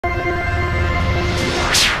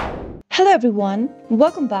Hello everyone,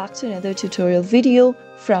 welcome back to another tutorial video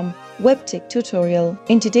from Webtech Tutorial.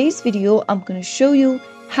 In today's video, I'm going to show you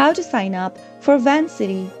how to sign up for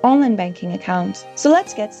Vancity online banking account. So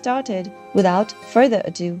let's get started. Without further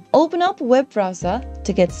ado, open up a web browser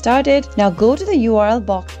to get started. Now go to the URL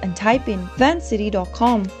box and type in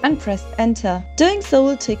vancity.com and press enter. Doing so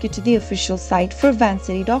will take you to the official site for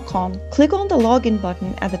vancity.com. Click on the login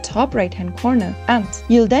button at the top right hand corner and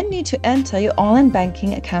you'll then need to enter your online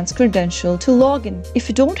banking account's credential to log in. If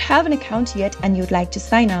you don't have an account yet and you'd like to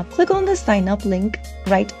sign up, click on the sign up link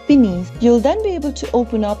right beneath. You'll then be able to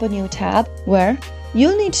open up a new tab where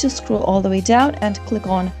you'll need to scroll all the way down and click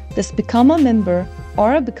on this Become a Member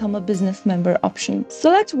or Become a Business Member option.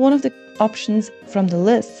 Select one of the options from the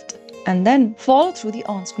list and then follow through the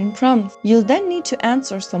on-screen prompts. You'll then need to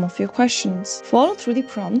answer some of your questions. Follow through the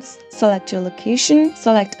prompts, select your location,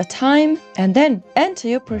 select a time, and then enter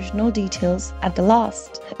your personal details at the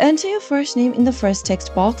last. Enter your first name in the first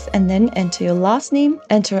text box and then enter your last name,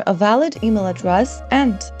 enter a valid email address,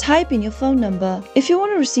 and type in your phone number. If you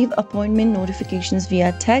want to receive appointment notifications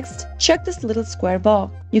via text, check this little square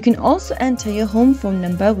box. You can also enter your home phone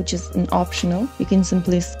number, which is an optional. You can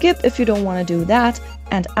simply skip if you don't want to do that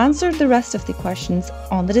and answer the rest of the questions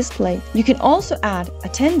on the display. You can also add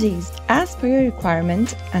attendees as per your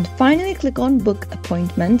requirement and finally click on book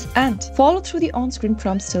appointment and follow through the on-screen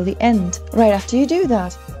prompts till the end. Right after you do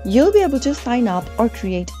that, you'll be able to sign up or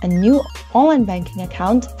create a new online banking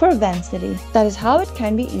account for Vancity. That is how it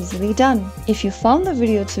can be easily done. If you found the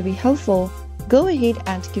video to be helpful, go ahead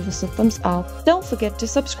and give us a thumbs up. Don't forget to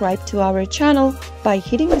subscribe to our channel by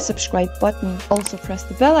hitting the subscribe button. Also press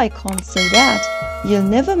the bell icon so that you'll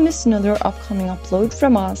never miss another upcoming upload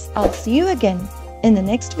from us. I'll see you again in the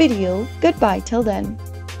next video. Goodbye till then.